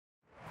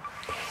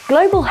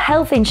Global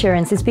health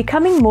insurance is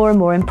becoming more and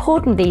more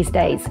important these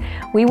days.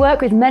 We work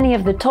with many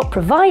of the top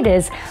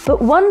providers,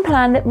 but one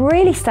plan that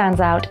really stands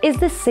out is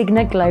the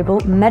Cigna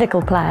Global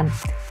Medical Plan.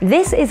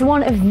 This is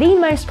one of the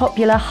most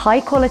popular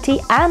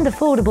high-quality and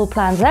affordable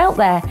plans out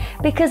there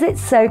because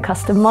it's so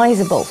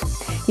customizable.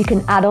 You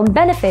can add on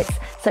benefits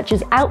such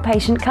as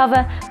outpatient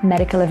cover,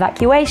 medical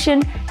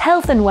evacuation,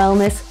 health and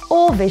wellness,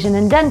 or vision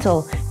and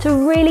dental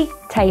to really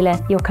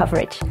tailor your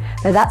coverage.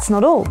 But that's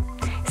not all.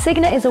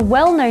 Cigna is a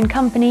well-known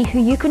company who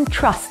you can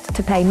trust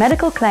to pay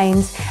medical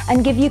claims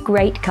and give you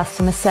great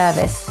customer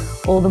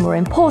service, all the more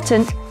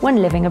important when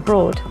living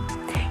abroad.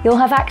 You'll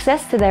have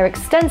access to their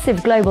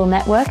extensive global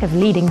network of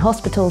leading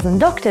hospitals and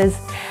doctors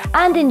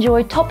and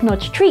enjoy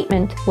top-notch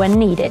treatment when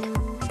needed.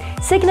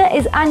 Cigna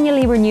is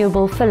annually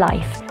renewable for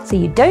life, so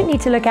you don't need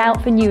to look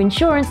out for new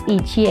insurance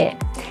each year,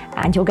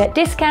 and you'll get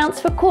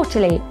discounts for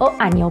quarterly or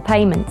annual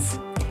payments.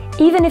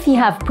 Even if you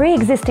have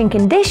pre-existing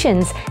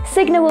conditions,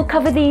 Cigna will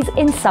cover these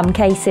in some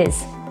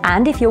cases.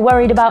 And if you're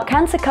worried about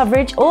cancer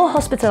coverage or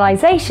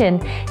hospitalization,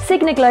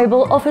 Cigna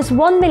Global offers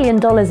 $1 million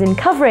in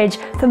coverage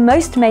for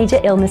most major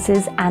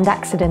illnesses and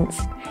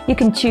accidents. You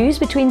can choose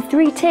between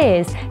 3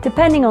 tiers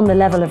depending on the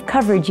level of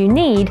coverage you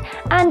need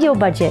and your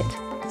budget.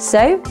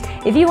 So,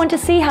 if you want to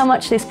see how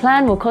much this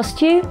plan will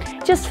cost you,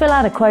 just fill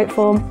out a quote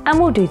form and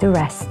we'll do the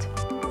rest.